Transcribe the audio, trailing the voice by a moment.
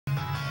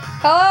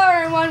Hello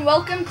everyone,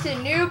 welcome to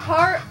new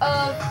part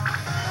of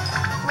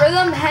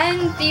Rythem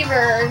Hen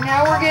Fever.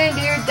 Now we're gonna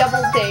do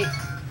double date.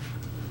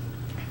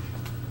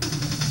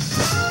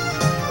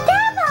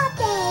 Double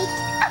date!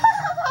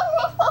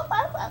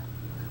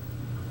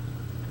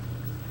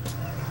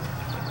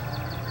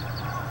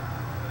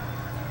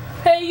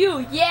 Hey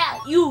you, yeah,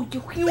 you, the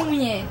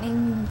human,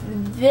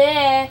 and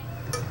there.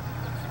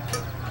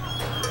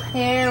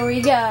 Here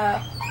we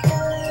go.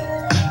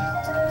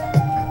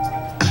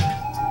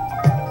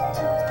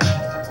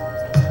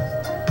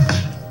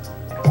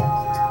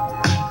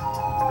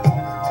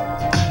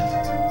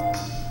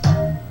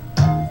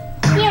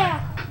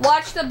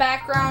 Watch the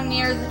background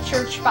near the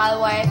church, by the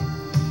way.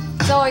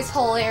 It's always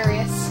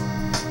hilarious.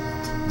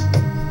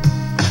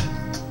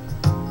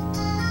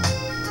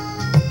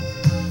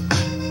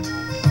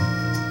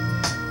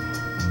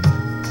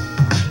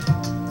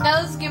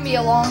 Now this is gonna be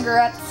a longer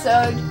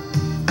episode.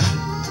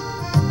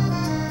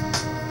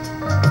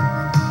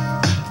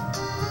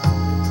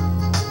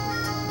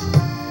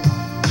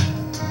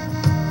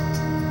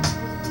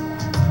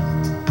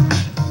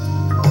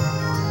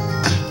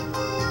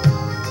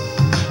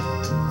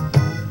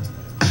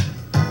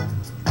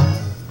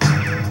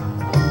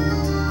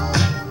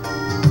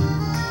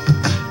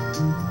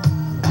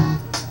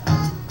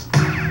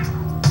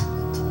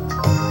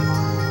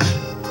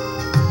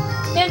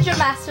 Ninja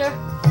Master.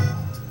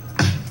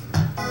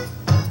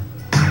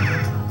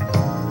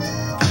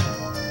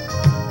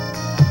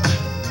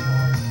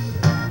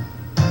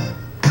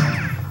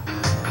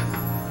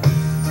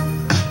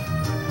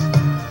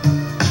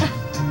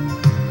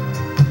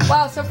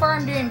 Wow, so far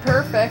I'm doing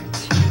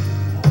perfect.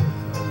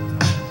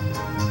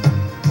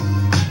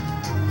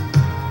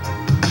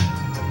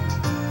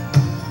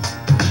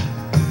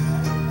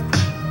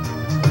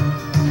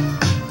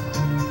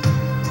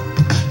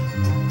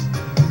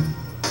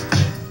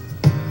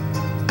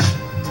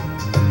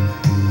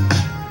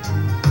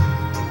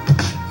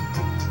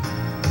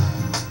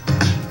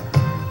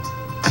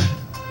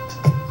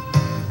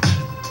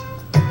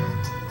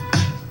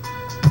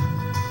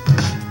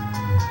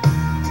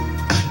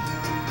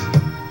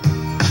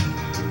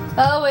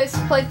 Oh, this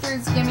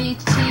playthrough's gonna be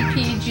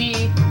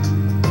TPG.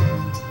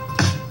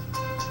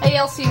 Hey,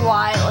 I'll see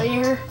why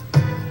later.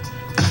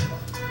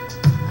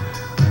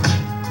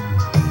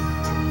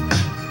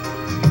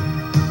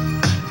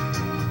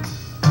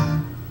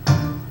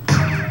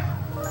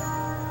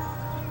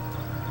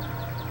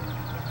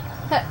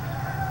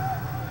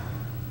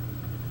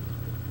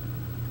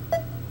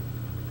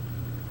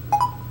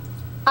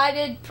 I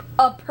did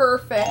a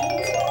perfect,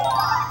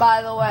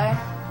 by the way.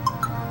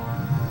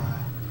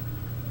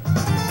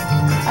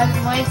 I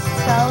might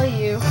tell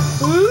you.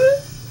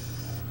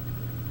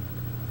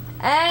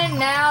 And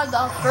now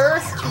the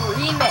first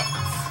remix.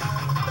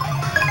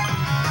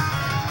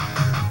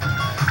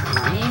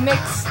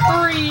 Remix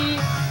 3.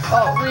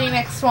 Oh,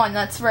 remix 1,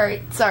 that's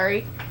right,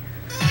 sorry.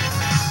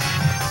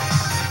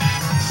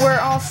 We're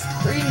all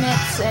 3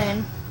 minutes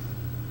in.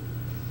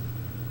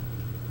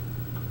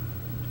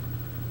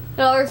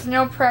 No, there's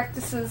no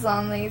practices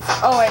on these.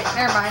 Oh wait,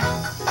 never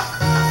mind.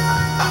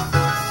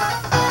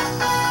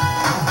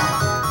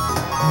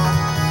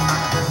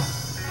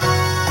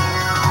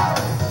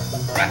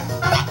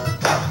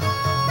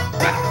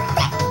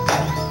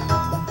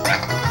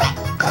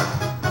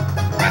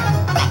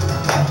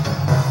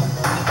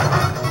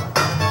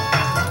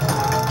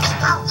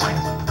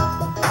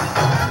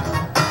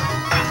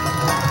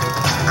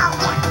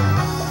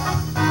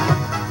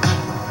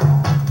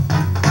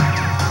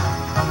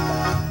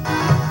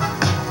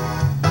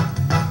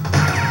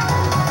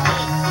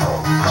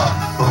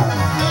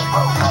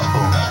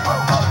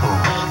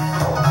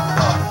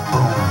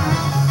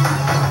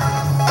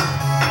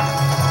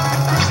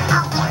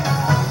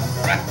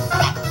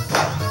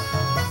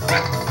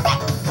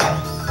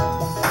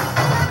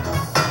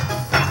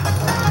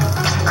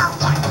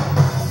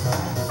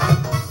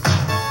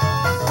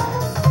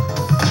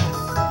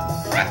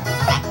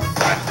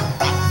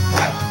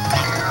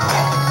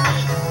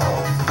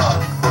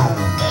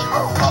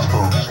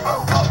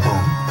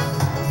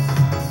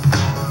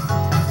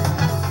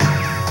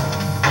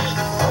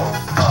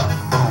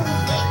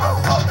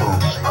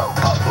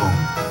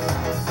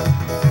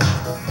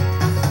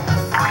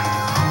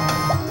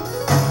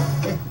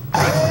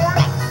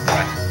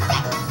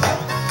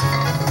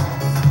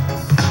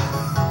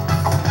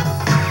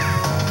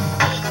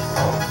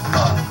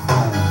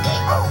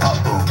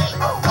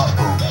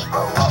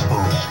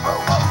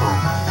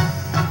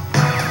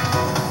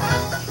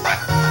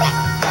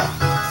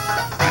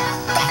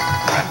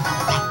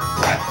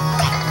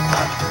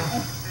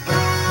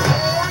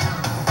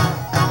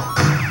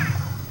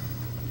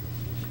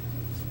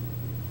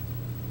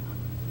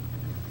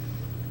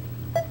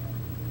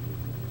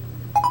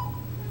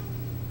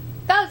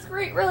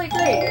 Really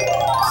great.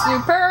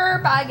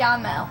 Superb, I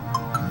got mail.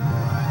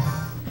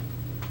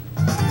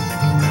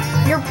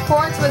 Your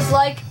performance was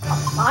like a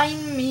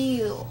fine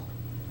meal.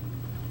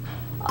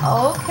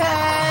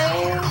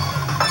 Okay.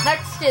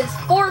 Next is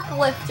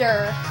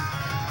Forklifter.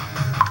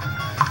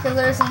 Because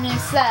there's a new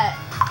set.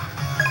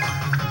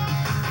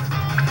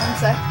 And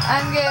sec.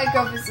 I'm gonna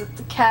go visit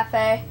the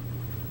cafe.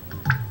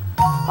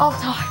 I'll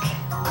talk.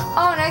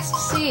 Oh, nice to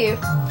see you.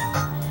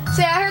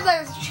 See, I heard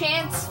there's a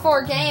chance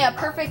for getting a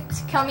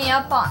perfect coming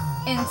up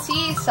in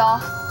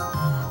Seesaw.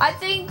 I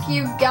think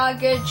you've got a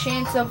good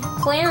chance of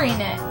clearing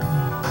it.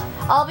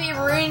 I'll be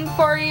rooting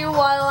for you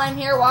while I'm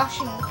here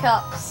washing the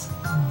cups.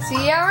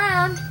 See you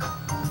around.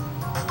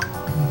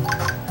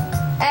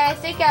 I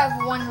think I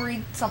have one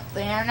read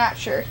something. I'm not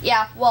sure.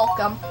 Yeah,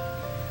 welcome.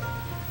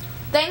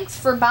 Thanks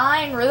for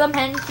buying Rythem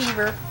Hen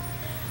Fever.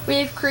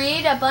 We've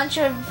created a bunch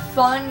of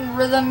fun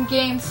rhythm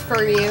games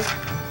for you.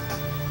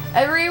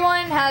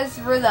 Everyone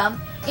has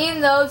rhythm,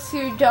 even those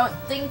who don't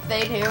think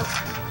they do.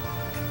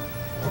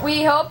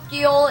 We hope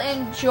you'll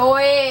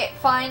enjoy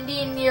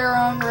finding your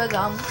own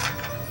rhythm.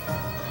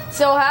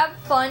 So have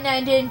fun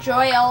and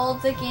enjoy all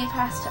the Game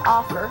Pass to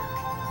offer.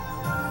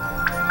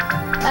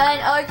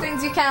 And other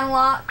things you can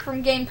unlock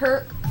from Game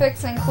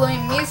Perfects,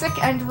 including music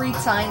and read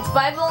signs. But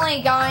I've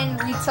only gotten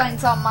read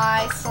signs on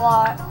my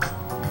slot.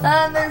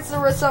 And there's the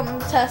rhythm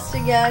test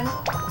again.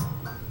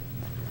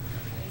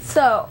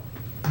 So,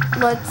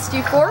 let's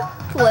do fork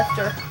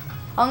lifter.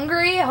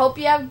 Hungry? Hope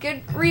you have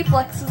good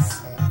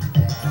reflexes.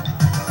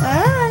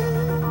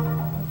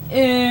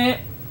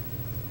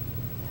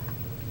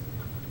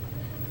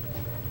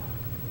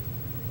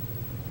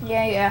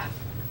 Yeah.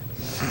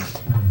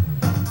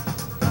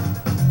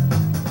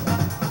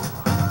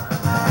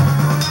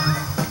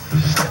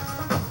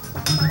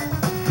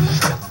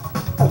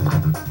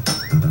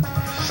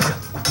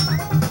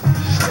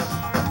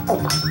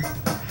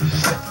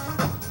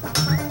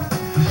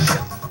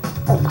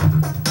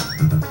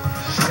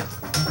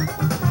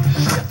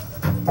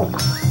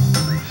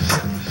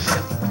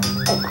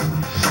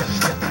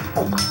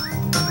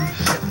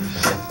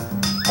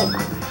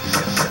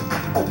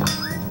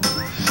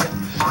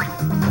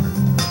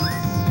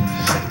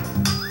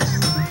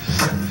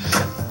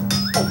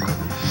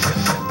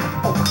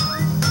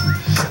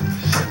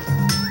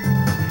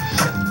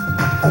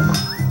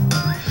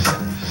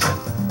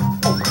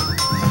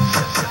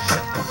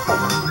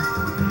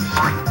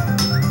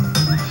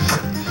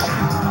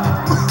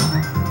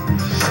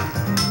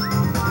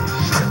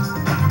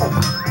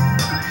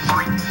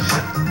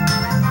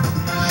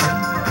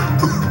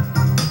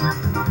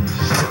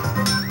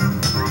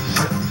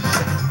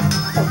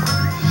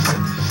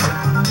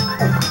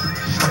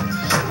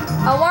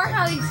 I wonder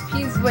how these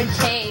peas would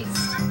taste.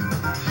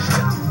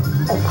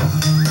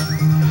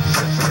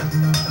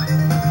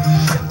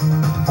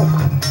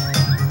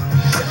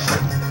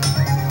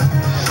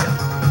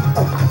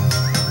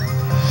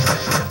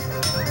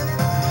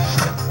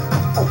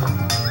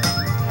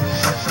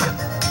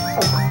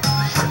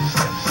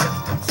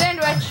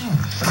 Sandwich.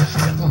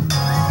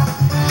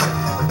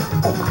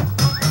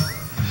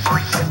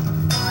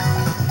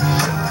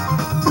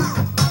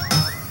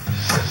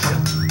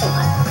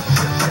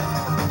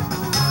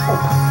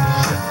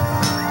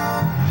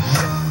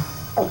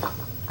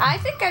 I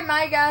think I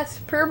might got a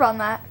superb on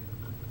that.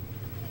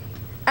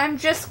 I'm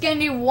just gonna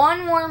do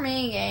one more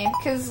mini game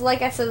because,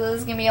 like I said, this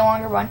is gonna be a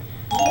longer one.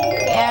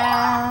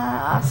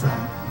 Yeah,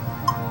 awesome.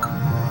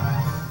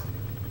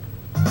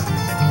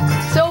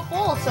 So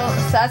full, so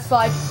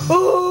satisfied.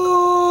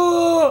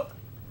 Ooh!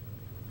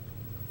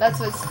 That's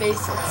what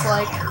space looks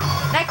like.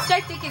 Next,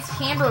 I think is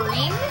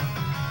Tamborine.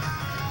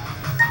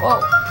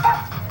 Whoa!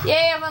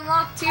 Yay! I've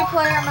unlocked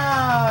 2-player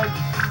mode.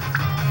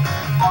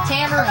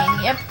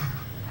 Tamborine. Yep.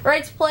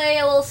 Right to play,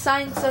 a little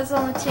sign says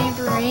on the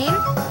tambourine.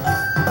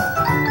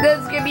 This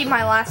is gonna be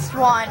my last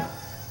one.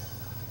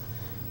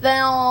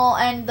 Then I'll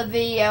end the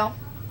video.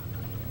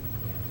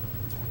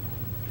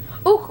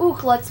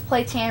 Ook, let's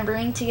play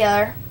tambourine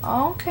together.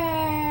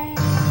 Okay.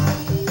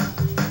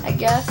 I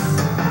guess.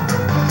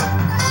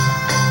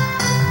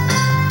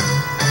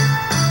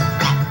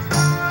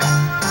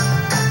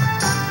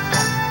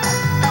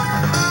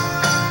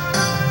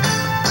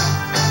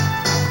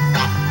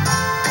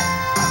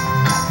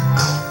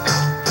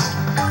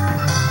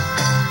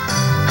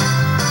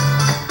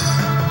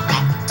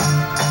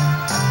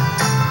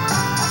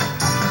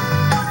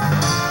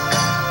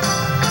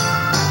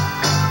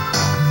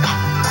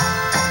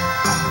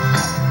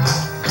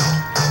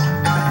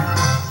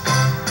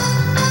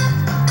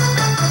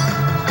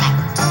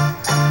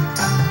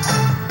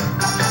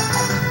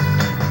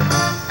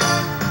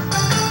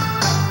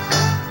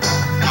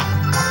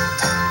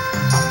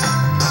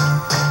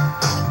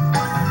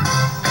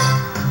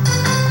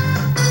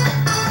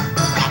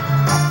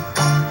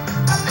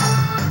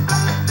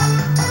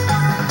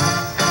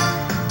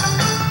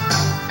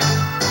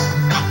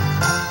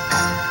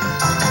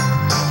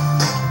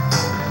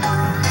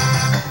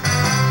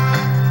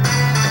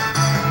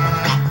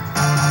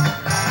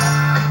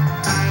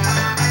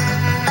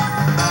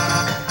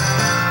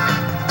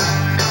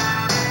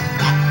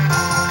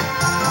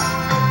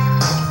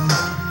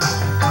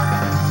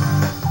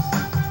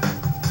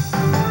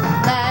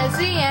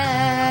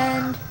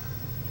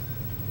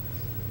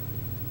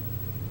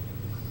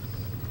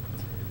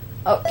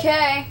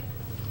 Okay.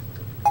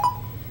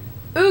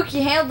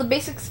 You handled the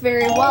basics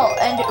very well.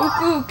 And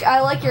ook,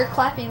 I like your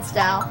clapping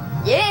style.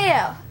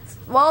 Yeah!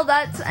 well,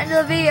 that's the end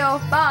of the video.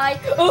 Bye.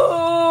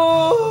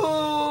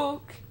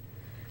 Oh,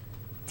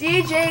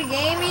 DJ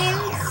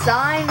Gaming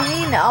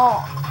signing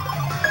off.